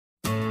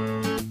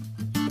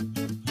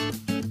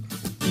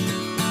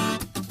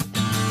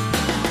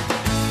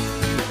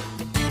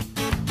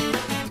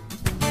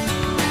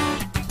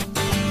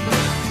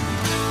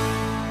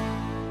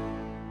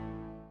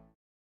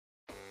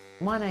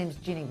My name's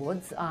Jenny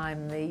Woods.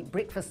 I'm the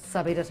breakfast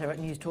sub-editor at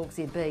News Talk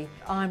ZB.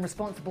 I'm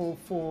responsible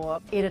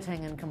for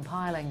editing and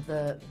compiling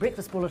the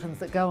breakfast bulletins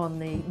that go on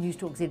the News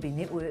Talk ZB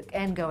network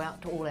and go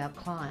out to all our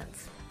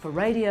clients. For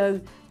radio,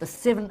 the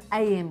 7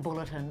 AM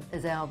bulletin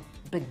is our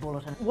big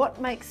bulletin.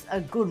 What makes a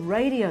good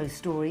radio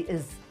story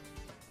is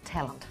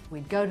talent.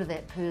 We'd go to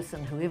that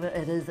person, whoever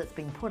it is that's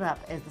been put up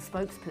as the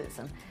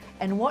spokesperson,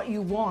 and what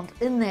you want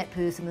in that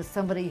person is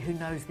somebody who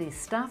knows their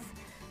stuff,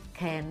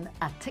 can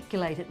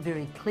articulate it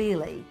very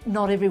clearly.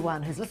 Not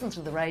everyone who's listening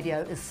to the radio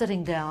is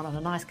sitting down in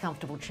a nice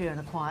comfortable chair in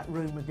a quiet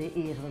room with their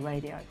ear to the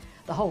radio.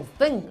 The whole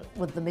thing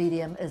with the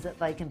medium is that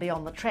they can be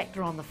on the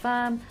tractor on the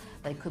farm,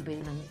 they could be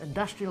in an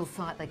industrial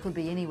site, they could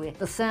be anywhere.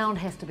 The sound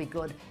has to be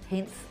good,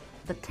 hence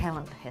the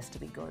talent has to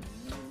be good.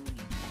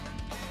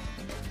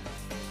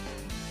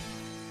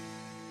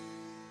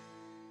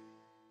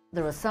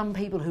 There are some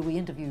people who we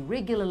interview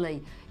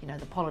regularly, you know,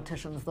 the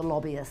politicians, the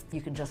lobbyists. You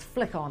can just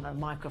flick on a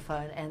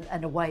microphone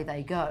and away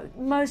they go.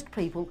 Most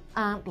people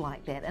aren't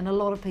like that, and a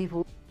lot of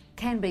people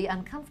can be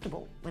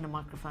uncomfortable when a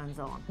microphone's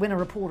on. When a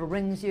reporter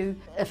rings you,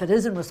 if it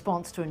is in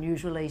response to a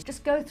news release,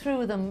 just go through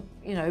with them,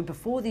 you know,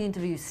 before the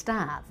interview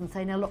starts and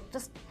say, now look,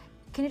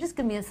 can you just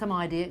give me some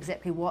idea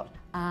exactly what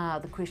are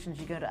the questions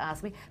you're going to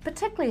ask me,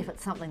 particularly if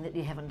it's something that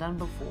you haven't done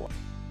before.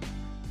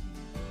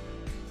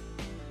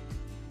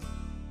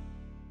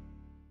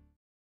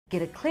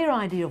 Get a clear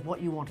idea of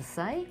what you want to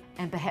say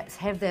and perhaps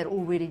have that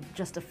already,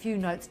 just a few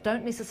notes.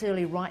 Don't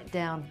necessarily write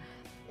down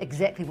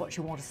exactly what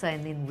you want to say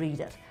and then read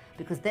it,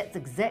 because that's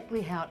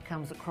exactly how it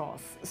comes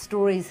across.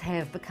 Stories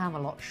have become a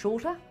lot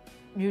shorter.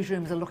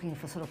 Newsrooms are looking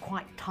for sort of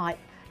quite tight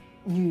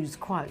news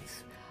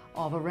quotes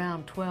of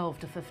around 12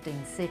 to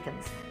 15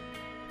 seconds.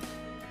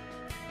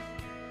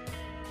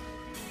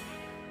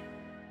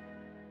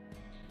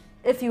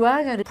 If you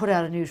are going to put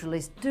out a news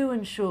release, do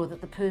ensure that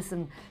the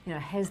person, you know,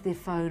 has their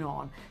phone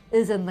on,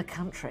 is in the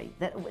country.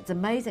 It's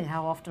amazing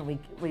how often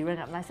we ring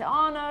up and they say,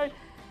 oh no,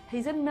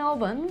 he's in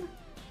Melbourne,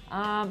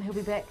 he'll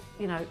be back,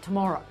 you know,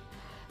 tomorrow.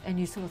 And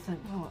you sort of think,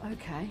 oh,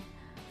 okay,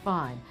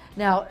 fine.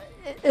 Now,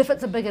 if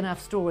it's a big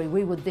enough story,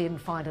 we would then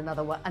find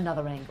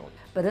another angle.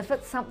 But if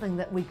it's something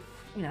that we,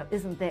 you know,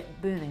 isn't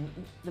that burning,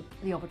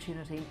 the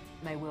opportunity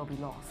may well be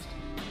lost.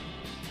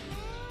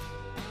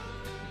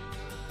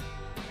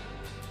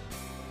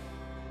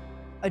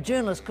 A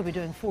journalist could be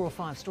doing 4 or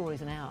 5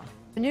 stories an hour.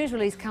 The news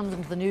release comes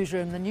into the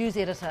newsroom, the news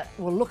editor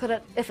will look at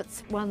it. If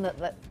it's one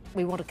that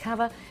we want to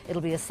cover,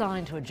 it'll be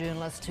assigned to a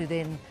journalist who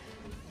then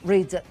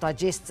reads it,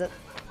 digests it,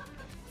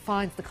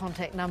 finds the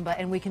contact number,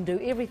 and we can do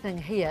everything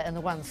here in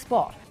the one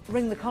spot.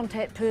 Ring the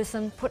contact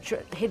person, put your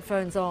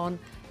headphones on,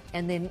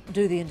 and then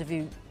do the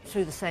interview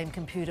through the same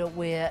computer,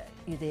 where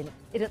you then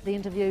edit the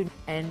interview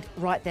and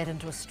write that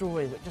into a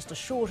story with just a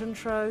short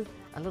intro,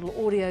 a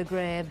little audio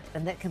grab,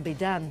 and that can be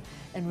done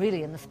in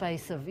the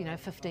space of, you know,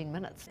 15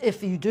 minutes.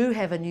 If you do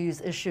have a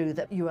news issue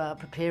that you are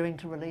preparing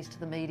to release to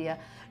the media,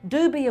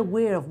 do be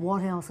aware of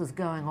what else is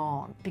going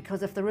on,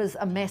 because if there is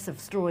a massive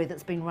story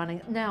that's been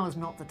running, now is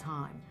not the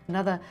time.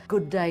 Another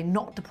good day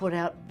not to put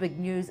out big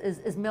news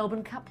is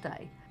Melbourne Cup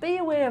Day. Be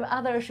aware of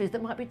other issues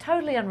that might be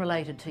totally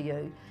unrelated to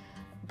you,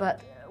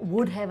 but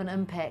would have an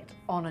impact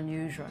on a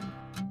newsroom.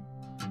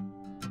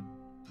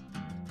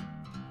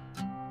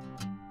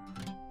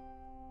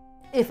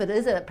 If it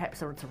is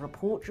perhaps it's a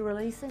report you're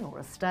releasing or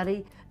a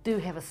study, do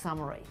have a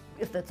summary.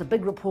 If it's a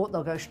big report,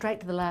 they'll go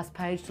straight to the last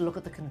page to look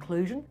at the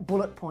conclusion.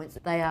 Bullet points,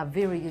 they are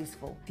very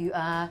useful. If you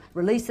are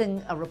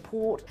releasing a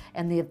report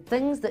and there are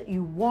things that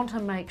you want to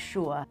make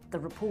sure the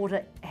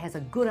reporter has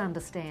a good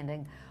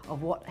understanding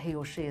of what he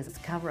or she is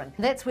covering.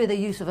 That's where the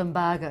use of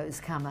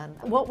embargoes come in.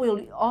 What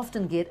we'll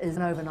often get is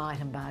an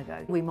overnight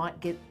embargo. We might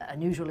get a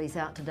news release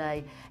out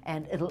today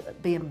and it'll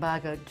be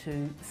embargoed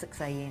to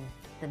 6 AM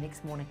the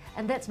next morning,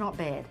 and that's not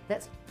bad.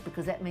 That's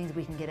because that means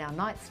we can get our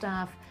night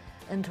staff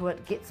into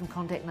it, get some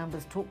contact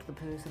numbers, talk to the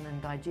person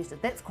and digest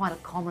it. That's quite a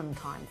common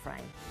time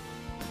frame.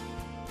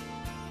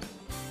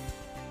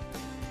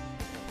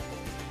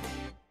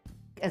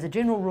 As a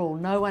general rule,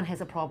 no one has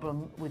a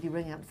problem with you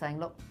ringing up saying,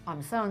 look,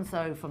 I'm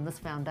so-and-so from this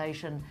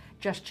foundation,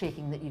 just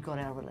checking that you got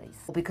our release.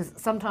 Because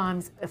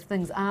sometimes if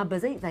things are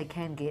busy, they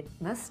can get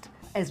missed.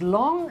 As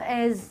long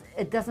as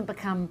it doesn't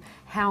become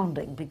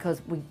hounding,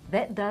 because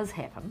that does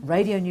happen.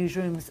 Radio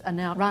newsrooms are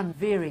now run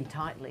very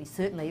tightly.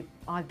 Certainly,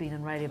 I've been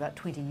in radio about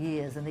 20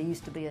 years, and there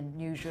used to be a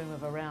newsroom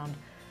of around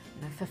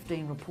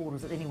 15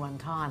 reporters at any one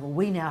time. Well,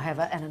 we now have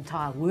an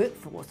entire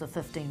workforce of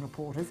 15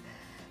 reporters.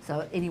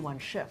 So at any one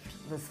shift,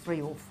 there's 3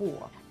 or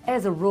 4.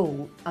 As a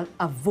rule,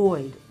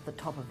 avoid the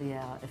top of the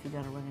hour if you're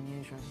going to ring a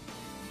newsroom.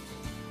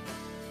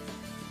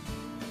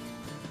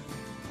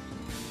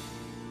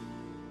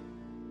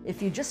 If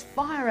you just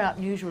fire out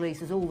news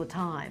releases all the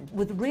time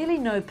with really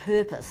no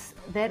purpose,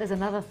 that is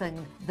another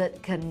thing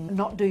that can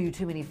not do you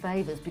too many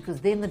favours, because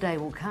then the day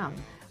will come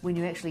when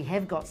you actually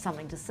have got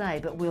something to say,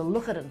 but we'll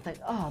look at it and think,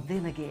 oh,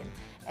 them again,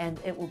 and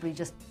it will be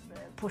just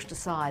pushed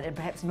aside and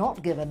perhaps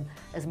not given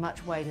as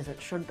much weight as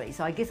it should be.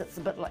 So I guess it's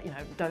a bit like,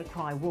 don't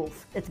cry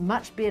wolf. It's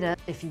much better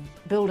if you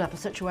build up a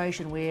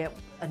situation where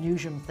a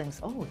newsroom thinks,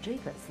 oh, gee,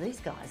 that's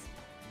these guys.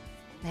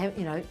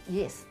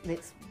 Yes,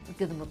 let's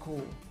give them a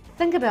call.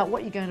 Think about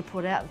what you're going to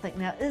put out and think,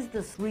 now, is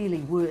this really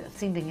worth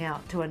sending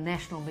out to a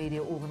national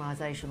media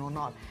organisation or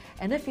not?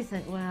 And if you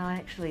think, well,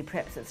 actually,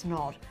 perhaps it's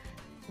not,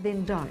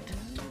 then don't.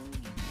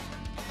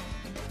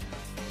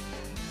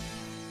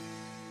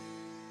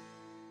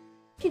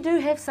 If you do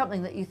have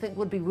something that you think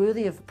would be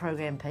worthy of a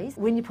program piece,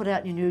 when you put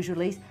out your news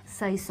release,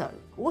 say so.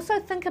 Also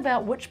think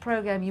about which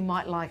program you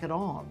might like it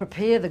on.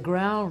 Prepare the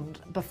ground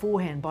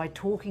beforehand by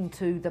talking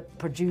to the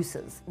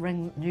producers.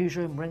 Ring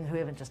Newsroom, ring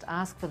whoever, just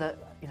ask for the,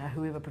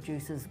 whoever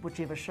produces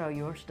whichever show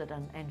you're interested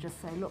in, and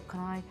just say, look, can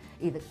I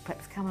either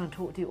perhaps come in and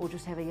talk to you or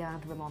just have a yarn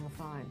to them on the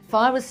phone. If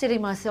I was setting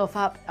myself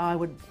up, I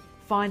would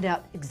find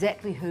out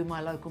exactly who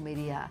my local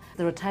media are.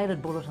 There are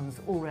tailored bulletins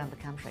all around the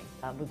country.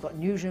 We've got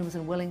newsrooms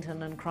in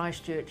Wellington and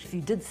Christchurch. If you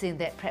did send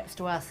that perhaps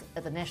to us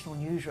at the National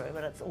Newsroom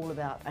and it's all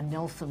about a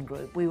Nelson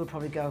group, we would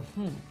probably go,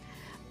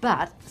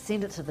 But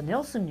send it to the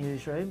Nelson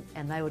Newsroom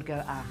and they would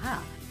go,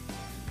 aha.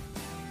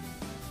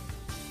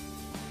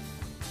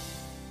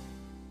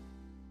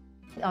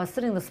 I was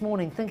sitting this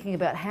morning thinking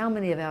about how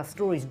many of our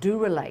stories do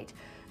relate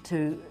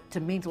to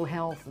mental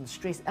health and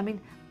stress. I mean,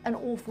 an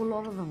awful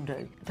lot of them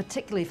do,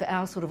 particularly for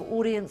our sort of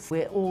audience.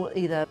 We're all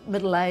either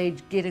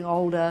middle-aged, getting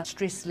older,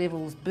 stress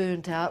levels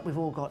burnt out, we've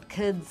all got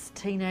kids,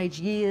 teenage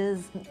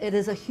years. It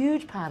is a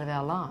huge part of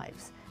our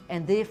lives,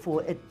 and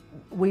therefore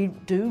we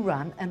do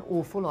run an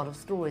awful lot of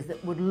stories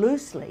that would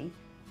loosely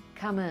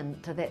come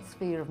into that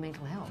sphere of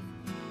mental health.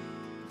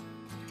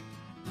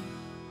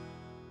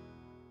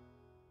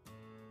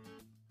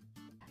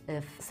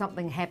 If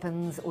something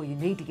happens or you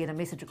need to get a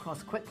message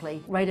across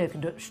quickly, radio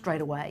can do it straight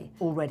away.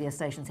 All radio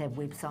stations have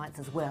websites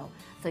as well.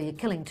 So you're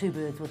killing two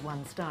birds with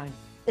one stone.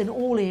 In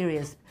all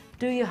areas,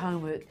 do your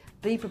homework,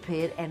 be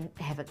prepared and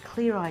have a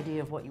clear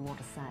idea of what you want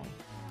to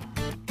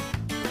say.